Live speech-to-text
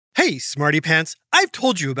Hey, Smarty Pants, I've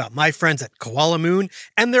told you about my friends at Koala Moon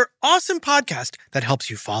and their awesome podcast that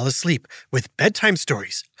helps you fall asleep with bedtime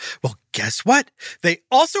stories. Well, guess what? They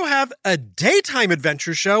also have a daytime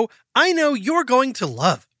adventure show I know you're going to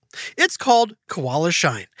love. It's called Koala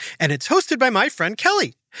Shine, and it's hosted by my friend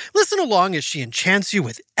Kelly. Listen along as she enchants you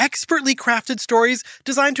with expertly crafted stories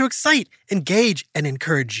designed to excite, engage, and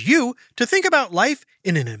encourage you to think about life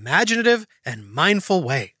in an imaginative and mindful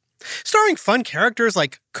way. Starring fun characters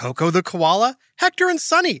like Coco the Koala, Hector and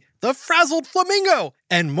Sunny, the Frazzled Flamingo,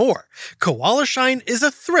 and more. Koala Shine is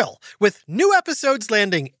a thrill, with new episodes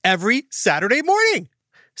landing every Saturday morning.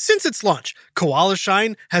 Since its launch, Koala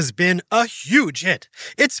Shine has been a huge hit.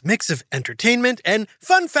 Its mix of entertainment and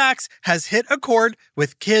fun facts has hit a chord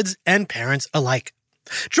with kids and parents alike.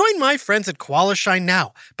 Join my friends at Koala Shine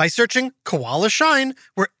now by searching Koala Shine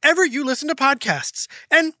wherever you listen to podcasts.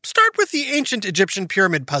 And start with the ancient Egyptian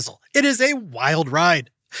pyramid puzzle. It is a wild ride.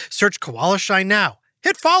 Search Koala Shine now,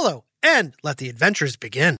 hit follow, and let the adventures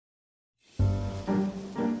begin.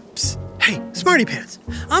 Psst. Hey, Smarty Pants.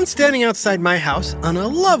 I'm standing outside my house on a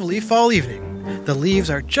lovely fall evening. The leaves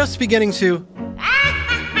are just beginning to...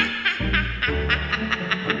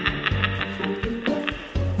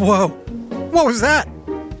 Whoa, what was that?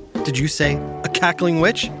 Did you say a cackling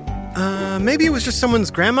witch? Maybe it was just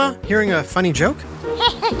someone's grandma hearing a funny joke?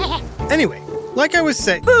 Anyway, like I was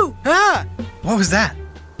saying... Boo! Ah! What was that?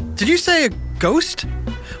 Did you say a ghost?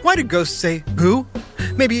 Why do ghosts say boo?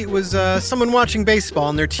 Maybe it was someone watching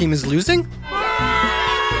baseball and their team is losing?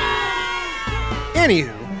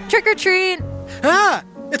 Anywho... Trick or treat! Ah!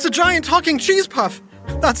 It's a giant talking cheese puff!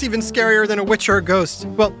 That's even scarier than a witch or a ghost.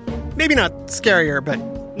 Well, maybe not scarier, but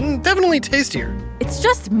definitely tastier. It's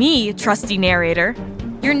just me, trusty narrator.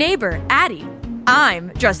 Your neighbor, Addie. I'm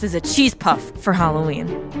dressed as a cheese puff for Halloween.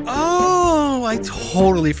 Oh, I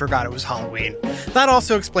totally forgot it was Halloween. That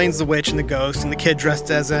also explains the witch and the ghost and the kid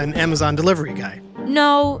dressed as an Amazon delivery guy.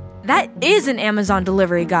 No, that is an Amazon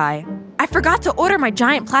delivery guy. I forgot to order my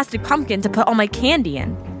giant plastic pumpkin to put all my candy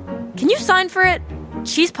in. Can you sign for it?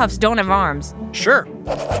 Cheese puffs don't have arms. Sure.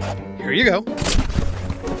 Here you go.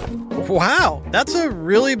 Wow, that's a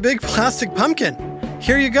really big plastic pumpkin.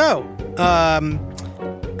 Here you go.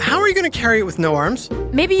 How are you going to carry it with no arms?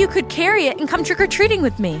 Maybe you could carry it and come trick-or-treating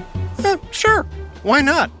with me. Sure. Why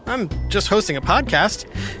not? I'm just hosting a podcast.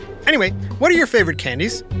 Anyway, what are your favorite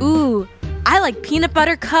candies? Ooh, I like peanut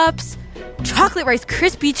butter cups, chocolate Rice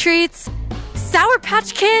Krispie treats, Sour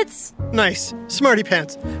Patch Kids. Nice. Smarty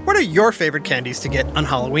Pants, what are your favorite candies to get on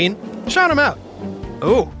Halloween? Shout them out.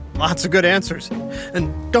 Oh, lots of good answers.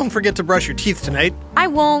 And don't forget to brush your teeth tonight. I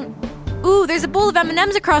won't. Ooh, there's a bowl of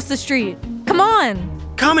M&Ms across the street. Come on.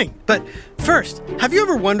 Coming. But first, have you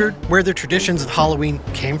ever wondered where the traditions of Halloween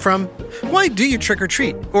came from? Why do you trick or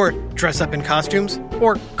treat? Or dress up in costumes?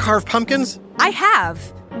 Or carve pumpkins? I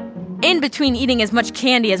have. In between eating as much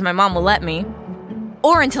candy as my mom will let me.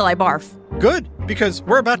 Or until I barf. Good, because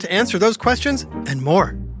we're about to answer those questions and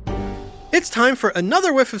more. It's time for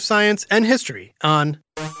another whiff of science and history on...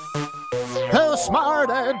 Who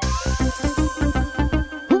smarted?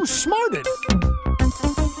 Who's smarted?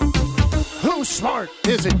 Who's smart?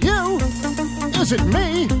 Is it you? Is it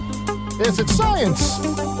me? Is it science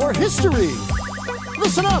or history?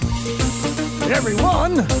 Listen up,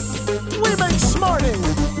 everyone. We make smarting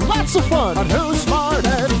lots of fun on Who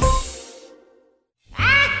Smarted.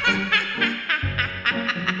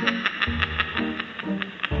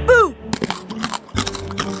 Boo!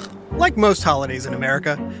 Like most holidays in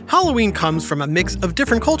America, Halloween comes from a mix of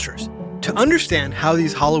different cultures. To understand how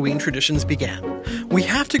these Halloween traditions began, we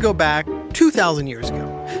have to go back 2,000 years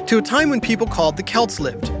ago, to a time when people called the Celts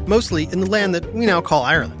lived, mostly in the land that we now call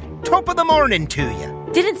Ireland. Top of the morning to you.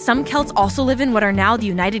 Didn't some Celts also live in what are now the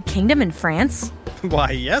United Kingdom and France?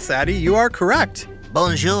 Why, yes, Addie, you are correct.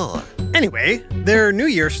 Bonjour. Anyway, their new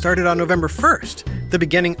year started on November 1st, the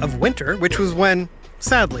beginning of winter, which was when,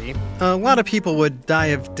 sadly, a lot of people would die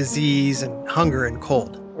of disease and hunger and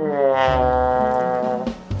cold.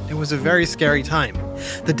 It was a very scary time.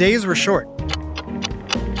 The days were short.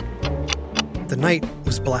 The night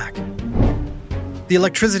was black. The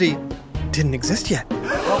electricity didn't exist yet.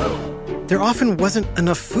 There often wasn't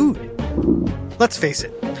enough food. Let's face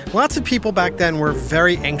it, lots of people back then were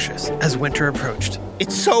very anxious as winter approached.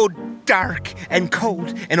 It's so dark and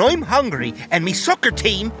cold, and I'm hungry, and me soccer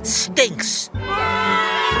team stinks.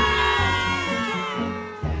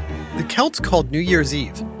 The Celts called New Year's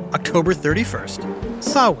Eve, October 31st,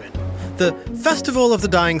 Samhain, the Festival of the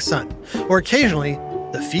Dying Sun, or occasionally,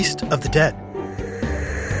 the Feast of the Dead.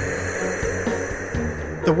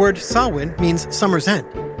 The word Samhain means summer's end.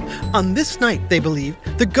 On this night, they believed,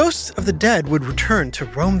 the ghosts of the dead would return to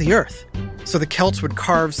roam the earth. So the Celts would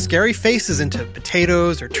carve scary faces into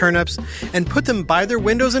potatoes or turnips and put them by their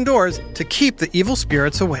windows and doors to keep the evil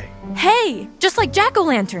spirits away. Hey, just like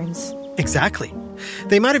jack-o'-lanterns. Exactly.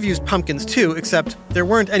 They might have used pumpkins too, except there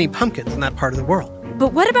weren't any pumpkins in that part of the world.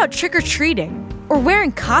 But what about trick-or-treating? Or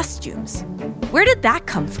wearing costumes? Where did that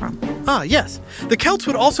come from? Ah, yes. The Celts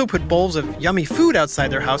would also put bowls of yummy food outside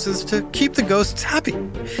their houses to keep the ghosts happy.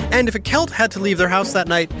 And if a Celt had to leave their house that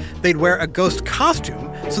night, they'd wear a ghost costume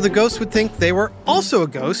so the ghosts would think they were also a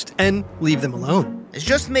ghost and leave them alone. It's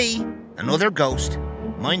just me, another ghost,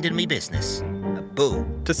 minding me business. A boo.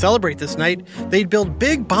 To celebrate this night, they'd build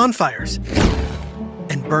big bonfires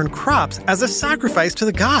and burn crops as a sacrifice to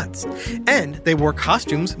the gods. And they wore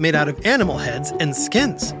costumes made out of animal heads and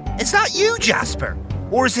skins. It's not you, Jasper.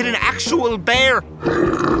 Or is it an actual bear?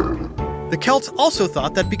 The Celts also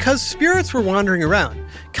thought that because spirits were wandering around,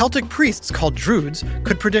 Celtic priests called Druids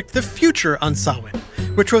could predict the future on Samhain,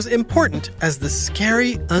 which was important as the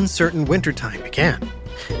scary, uncertain wintertime began.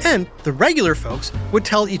 And the regular folks would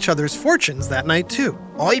tell each other's fortunes that night too.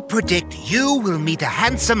 I predict you will meet a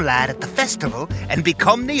handsome lad at the festival and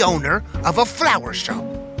become the owner of a flower shop.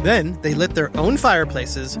 Then they lit their own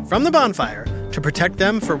fireplaces from the bonfire to protect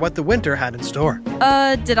them for what the winter had in store.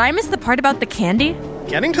 Did I miss the part about the candy?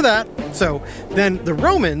 Getting to that. So then the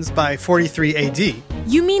Romans, by 43 AD...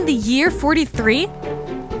 You mean the year 43?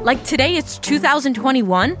 Like today it's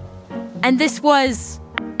 2021? And this was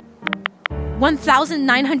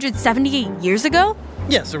 1,978 years ago?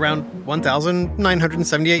 Yes, around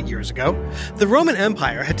 1,978 years ago, the Roman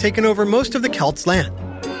Empire had taken over most of the Celts' land.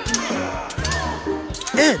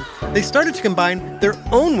 And they started to combine their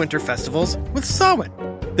own winter festivals with Samhain.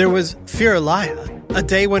 There was Firalia, a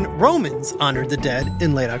day when Romans honored the dead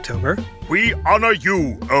in late October. We honor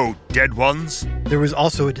you, O dead ones. There was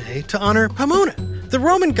also a day to honor Pomona, the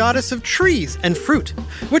Roman goddess of trees and fruit,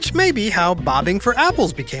 which may be how bobbing for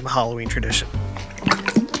apples became a Halloween tradition.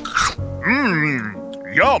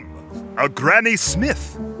 Yum. A Granny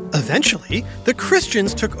Smith. Eventually, the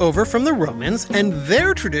Christians took over from the Romans, and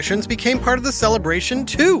their traditions became part of the celebration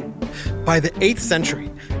too. By the 8th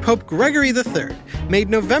century, Pope Gregory III made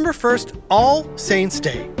November 1st All Saints'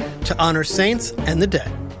 Day to honor saints and the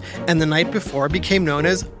dead. And the night before became known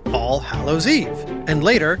as All Hallows' Eve. And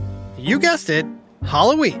later, you guessed it,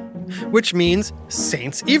 Halloween, which means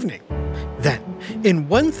Saints' Evening. Then, in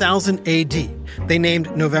 1000 AD, they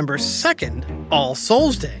named November 2nd All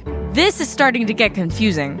Souls' Day. This is starting to get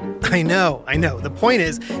confusing. I know. The point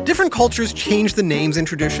is, different cultures changed the names and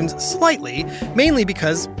traditions slightly, mainly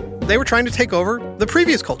because they were trying to take over the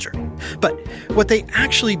previous culture. But what they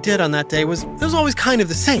actually did on that day was always kind of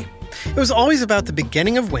the same. It was always about the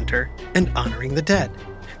beginning of winter and honoring the dead.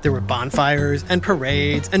 There were bonfires and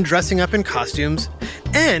parades and dressing up in costumes.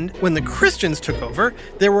 And when the Christians took over,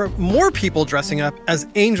 there were more people dressing up as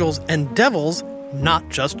angels and devils, not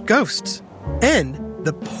just ghosts. And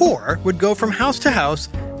the poor would go from house to house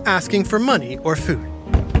asking for money or food.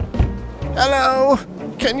 Hello?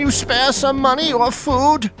 Can you spare some money or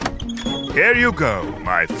food? Here you go,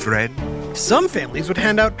 my friend. Some families would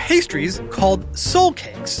hand out pastries called soul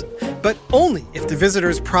cakes, but only if the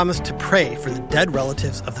visitors promised to pray for the dead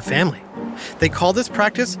relatives of the family. They call this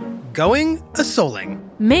practice going a souling.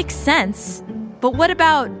 Makes sense. But what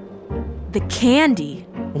about the candy?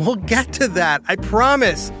 We'll get to that, I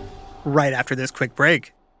promise. Right after this quick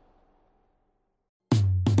break.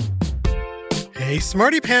 Hey,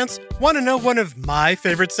 Smarty Pants, want to know one of my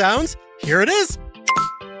favorite sounds? Here it is.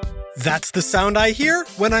 That's the sound I hear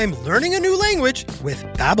when I'm learning a new language with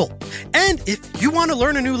Babbel. And if you want to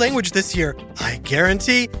learn a new language this year, I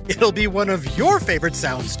guarantee it'll be one of your favorite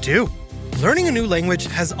sounds too. Learning a new language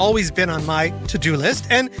has always been on my to-do list,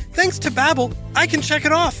 and thanks to Babbel, I can check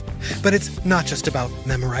it off. But it's not just about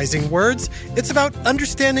memorizing words, it's about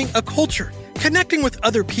understanding a culture, connecting with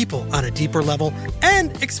other people on a deeper level,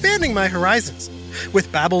 and expanding my horizons.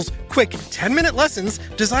 With Babbel's quick 10-minute lessons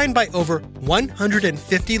designed by over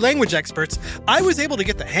 150 language experts, I was able to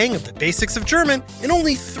get the hang of the basics of German in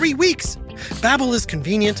only 3 weeks. Babbel is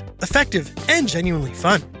convenient, effective, and genuinely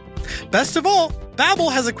fun. Best of all,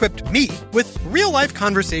 Babbel has equipped me with real-life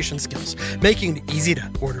conversation skills, making it easy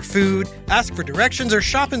to order food, ask for directions, or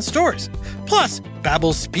shop in stores. Plus,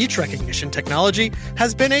 Babbel's speech recognition technology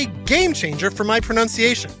has been a game changer for my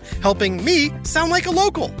pronunciation, helping me sound like a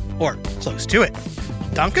local, or close to it.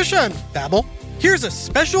 Dankeschön, Babbel. Here's a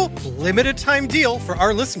special limited-time deal for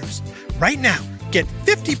our listeners. Right now, get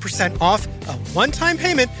 50% off a one-time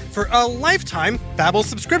payment for a lifetime Babbel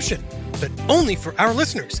subscription. But only for our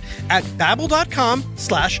listeners at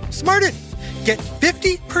babbel.com/smarted. Get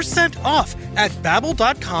 50% off at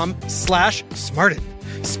babbel.com/smarted.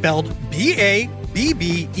 Spelled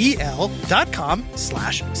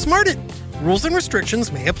BABBEL.com/smarted. Rules and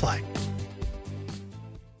restrictions may apply.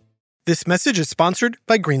 This message is sponsored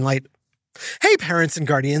by Greenlight. Hey, parents and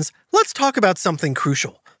guardians, let's talk about something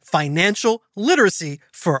crucial: financial literacy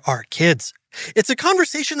for our kids. It's a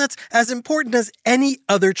conversation that's as important as any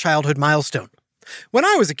other childhood milestone. When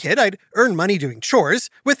I was a kid, I'd earn money doing chores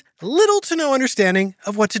with little to no understanding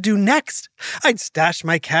of what to do next. I'd stash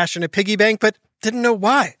my cash in a piggy bank, but didn't know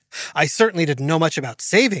why. I certainly didn't know much about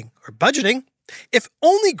saving or budgeting. If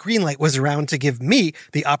only Greenlight was around to give me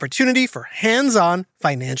the opportunity for hands-on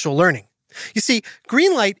financial learning. You see,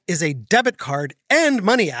 Greenlight is a debit card and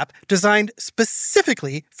money app designed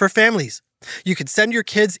specifically for families. You can send your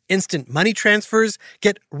kids instant money transfers,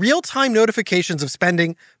 get real-time notifications of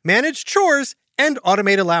spending, manage chores, and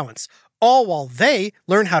automate allowance, all while they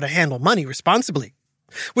learn how to handle money responsibly.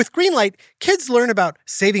 With Greenlight, kids learn about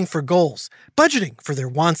saving for goals, budgeting for their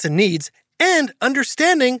wants and needs, and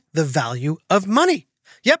understanding the value of money.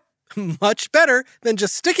 Yep, much better than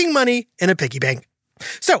just sticking money in a piggy bank.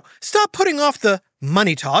 So stop putting off the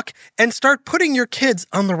money talk and start putting your kids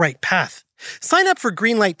on the right path. Sign up for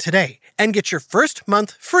Greenlight today and get your first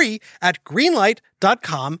month free at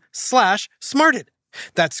greenlight.com/smarted.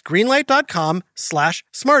 That's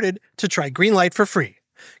greenlight.com/smarted to try Greenlight for free.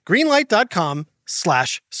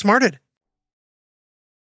 Greenlight.com/smarted.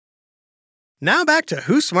 Now back to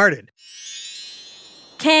Who Smarted.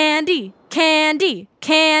 Candy, candy,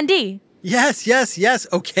 candy. Yes,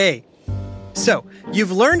 okay. So,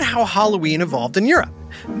 you've learned how Halloween evolved in Europe.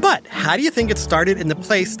 But how do you think it started in the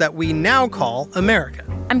place that we now call America?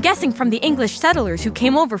 I'm guessing from the English settlers who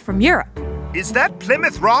came over from Europe. Is that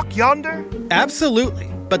Plymouth Rock yonder? Absolutely,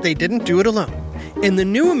 but they didn't do it alone. In the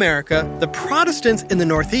new America, the Protestants in the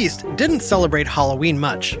Northeast didn't celebrate Halloween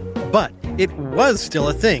much, but it was still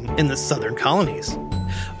a thing in the southern colonies.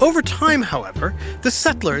 Over time, however, the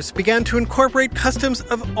settlers began to incorporate customs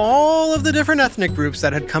of all of the different ethnic groups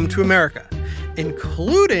that had come to America,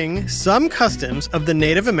 including some customs of the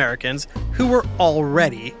Native Americans who were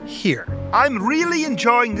already here. I'm really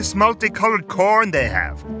enjoying this multicolored corn they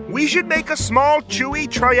have. We should make a small,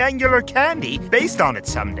 chewy, triangular candy based on it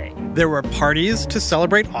someday. There were parties to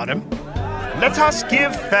celebrate autumn. Let us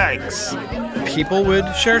give thanks. People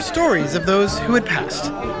would share stories of those who had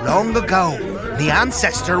passed. Long ago, the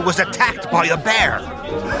ancestor was attacked by a bear.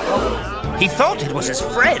 He thought it was his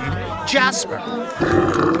friend, Jasper.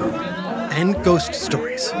 And ghost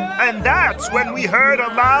stories. And that's when we heard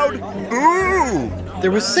a loud boo.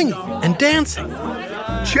 There was singing and dancing.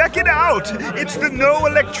 Check it out! It's the no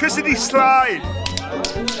electricity slide.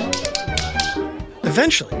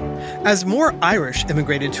 Eventually, as more Irish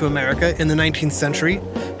immigrated to America in the 19th century,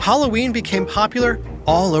 Halloween became popular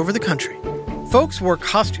all over the country. Folks wore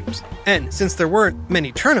costumes, and since there weren't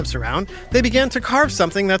many turnips around, they began to carve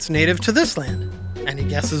something that's native to this land. Any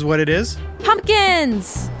guesses what it is?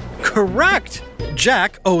 Pumpkins! Correct!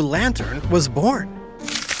 Jack-o'-lantern was born.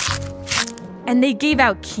 And they gave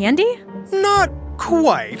out candy? Not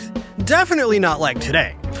quite. Definitely not like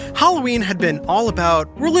today. Halloween had been all about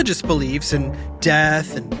religious beliefs and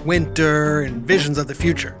death and winter and visions of the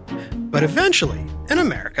future. But eventually, in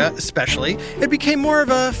America especially, it became more of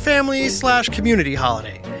a family/community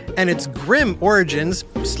holiday, and its grim origins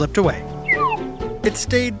slipped away. It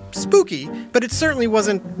stayed spooky, but it certainly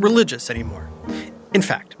wasn't religious anymore. In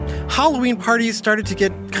fact, Halloween parties started to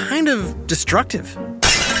get kind of destructive.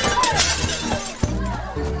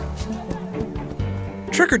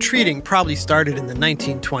 Trick-or-treating probably started in the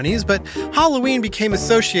 1920s, but Halloween became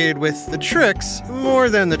associated with the tricks more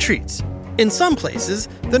than the treats. In some places,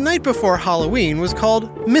 the night before Halloween was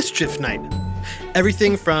called Mischief Night.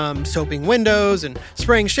 Everything from soaping windows and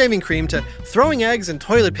spraying shaving cream to throwing eggs and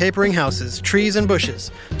toilet papering houses, trees and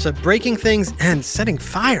bushes, to breaking things and setting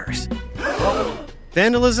fires.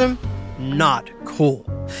 Vandalism? Not cool.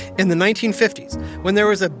 In the 1950s, when there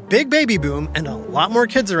was a big baby boom and a lot more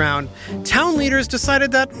kids around, town leaders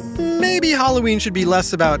decided that maybe Halloween should be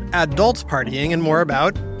less about adults partying and more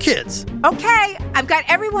about kids. Okay, I've got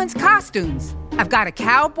everyone's costumes. I've got a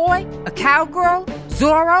cowboy, a cowgirl,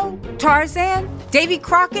 Zorro, Tarzan, Davy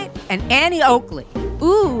Crockett, and Annie Oakley.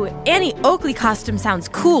 Ooh, Annie Oakley costume sounds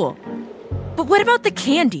cool. But what about the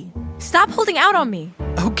candy? Stop holding out on me.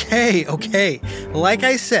 Okay. Like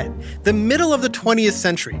I said, the middle of the 20th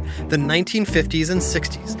century, the 1950s and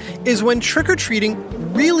 60s, is when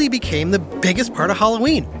trick-or-treating really became the biggest part of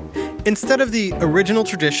Halloween. Instead of the original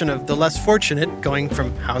tradition of the less fortunate going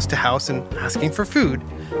from house to house and asking for food,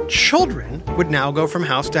 children would now go from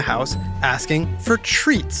house to house asking for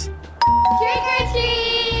treats. Trick or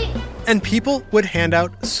treat! And people would hand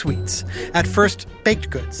out sweets, at first baked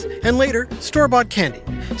goods, and later store-bought candy,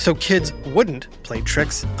 so kids wouldn't play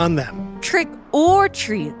tricks on them. Trick or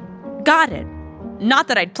treat. Got it. Not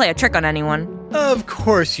that I'd play a trick on anyone. Of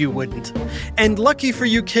course you wouldn't. And lucky for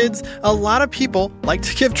you kids, a lot of people like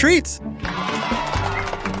to give treats.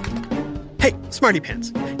 Hey, Smarty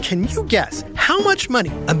Pants, can you guess how much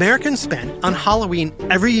money Americans spend on Halloween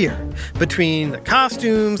every year between the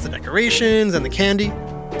costumes, the decorations, and the candy?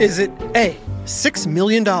 Is it A, $6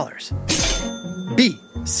 million, B,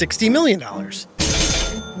 $60 million,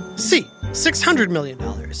 C, $600 million,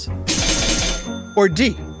 or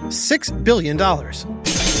D, $6 billion?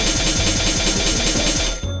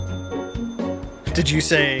 Did you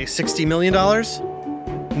say $60 million?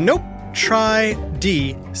 Nope. Try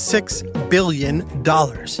D, $6 billion.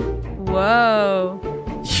 Whoa.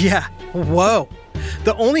 Yeah, whoa.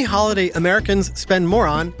 The only holiday Americans spend more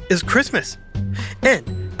on is Christmas.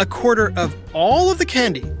 And a quarter of all of the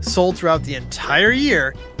candy sold throughout the entire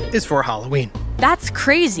year is for Halloween. That's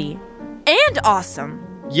crazy. And awesome.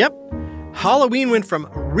 Yep. Halloween went from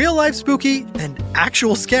real-life spooky and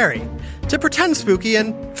actual scary to pretend spooky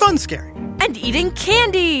and fun scary. And eating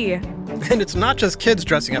candy. And it's not just kids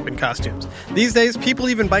dressing up in costumes. These days, people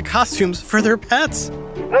even buy costumes for their pets.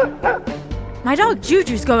 My dog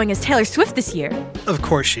Juju's going as Taylor Swift this year. Of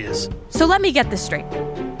course she is. So let me get this straight.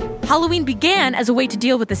 Halloween began as a way to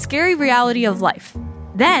deal with the scary reality of life.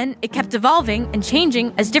 Then it kept evolving and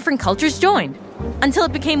changing as different cultures joined, until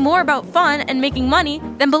it became more about fun and making money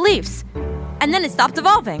than beliefs. And then it stopped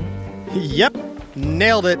evolving. Yep,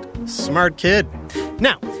 nailed it. Smart kid.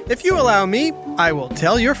 Now, if you allow me, I will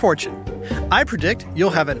tell your fortune. I predict you'll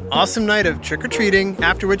have an awesome night of trick-or-treating,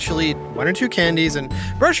 after which you'll eat 1 or 2 candies and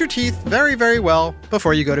brush your teeth very, very well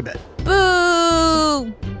before you go to bed.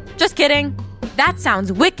 Boo! Just kidding. That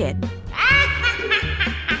sounds wicked.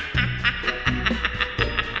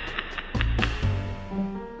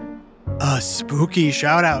 A spooky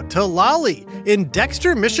shout out to Lolly in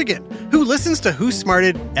Dexter, Michigan, who listens to Who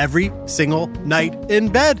Smarted every single night in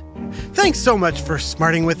bed. Thanks so much for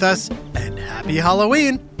smarting with us, and happy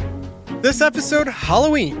Halloween! This episode,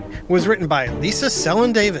 Halloween, was written by Lisa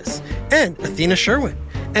Sellen Davis and Athena Sherwin,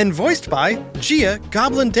 and voiced by Gia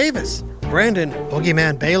Goblin Davis, Brandon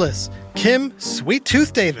Boogeyman Bayless, Kim Sweet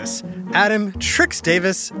Tooth Davis, Adam Trix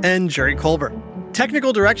Davis, and Jerry Colbert.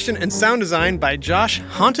 Technical direction and sound design by Josh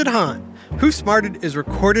Haunted Han. Who Smarted is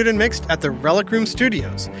recorded and mixed at the Relic Room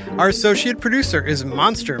Studios. Our associate producer is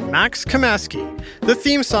Monster Max Kamaski. The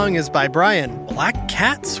theme song is by Brian Black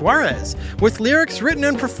Cat Suarez, with lyrics written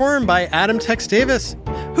and performed by Adam Tex Davis.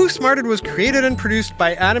 Who Smarted was created and produced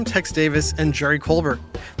by Adam Tex Davis and Jerry Colbert.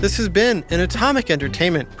 This has been an Atomic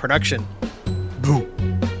Entertainment production.